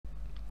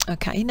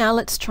Okay, now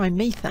let's try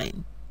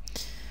methane.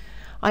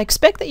 I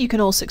expect that you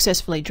can all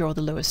successfully draw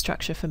the Lewis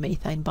structure for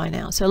methane by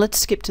now, so let's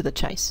skip to the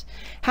chase.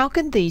 How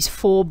can these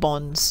 4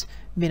 bonds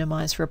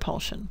minimize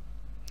repulsion?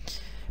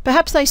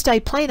 Perhaps they stay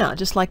planar,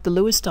 just like the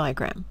Lewis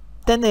diagram.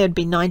 Then there'd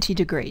be 90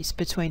 degrees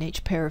between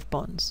each pair of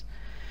bonds.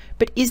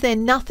 But is there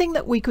nothing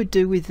that we could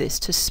do with this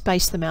to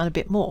space them out a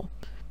bit more?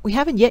 We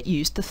haven't yet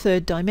used the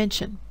 3rd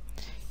dimension.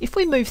 If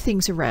we move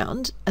things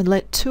around and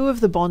let 2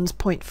 of the bonds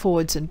point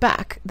forwards and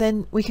back,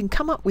 then we can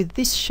come up with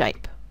this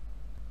shape.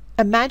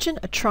 Imagine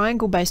a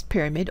triangle-based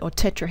pyramid or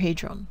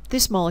tetrahedron.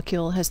 This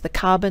molecule has the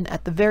carbon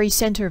at the very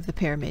center of the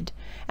pyramid,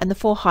 and the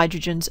 4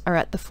 hydrogens are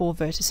at the 4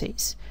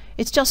 vertices.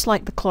 It's just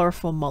like the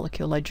chloroform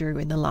molecule I drew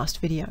in the last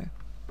video.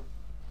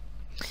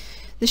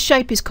 This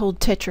shape is called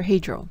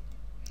tetrahedral,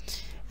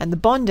 and the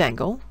bond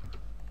angle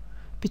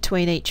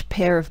between each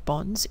pair of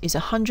bonds is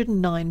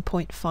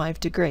 109.5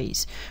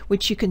 degrees,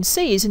 which you can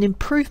see is an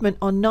improvement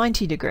on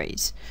 90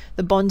 degrees.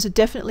 The bonds are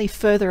definitely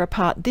further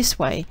apart this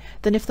way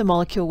than if the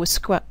molecule was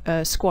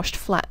squashed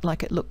flat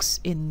like it looks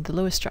in the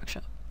Lewis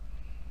structure.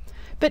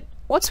 But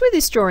what's with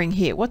this drawing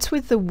here? What's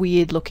with the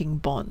weird looking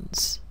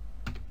bonds?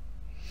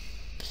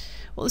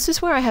 Well, this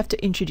is where I have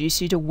to introduce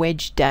you to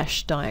wedge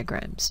dash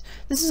diagrams.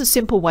 This is a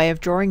simple way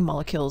of drawing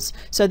molecules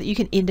so that you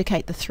can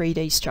indicate the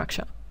 3D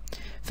structure.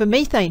 For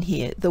methane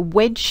here, the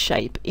wedge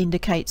shape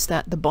indicates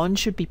that the bond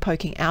should be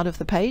poking out of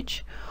the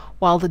page,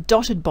 while the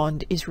dotted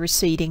bond is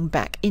receding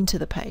back into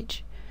the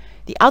page.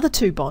 The other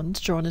 2 bonds,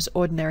 drawn as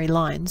ordinary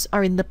lines,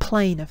 are in the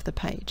plane of the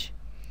page.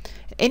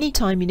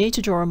 Anytime you need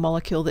to draw a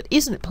molecule that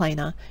isn't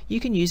planar,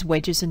 you can use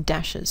wedges and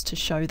dashes to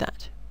show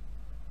that.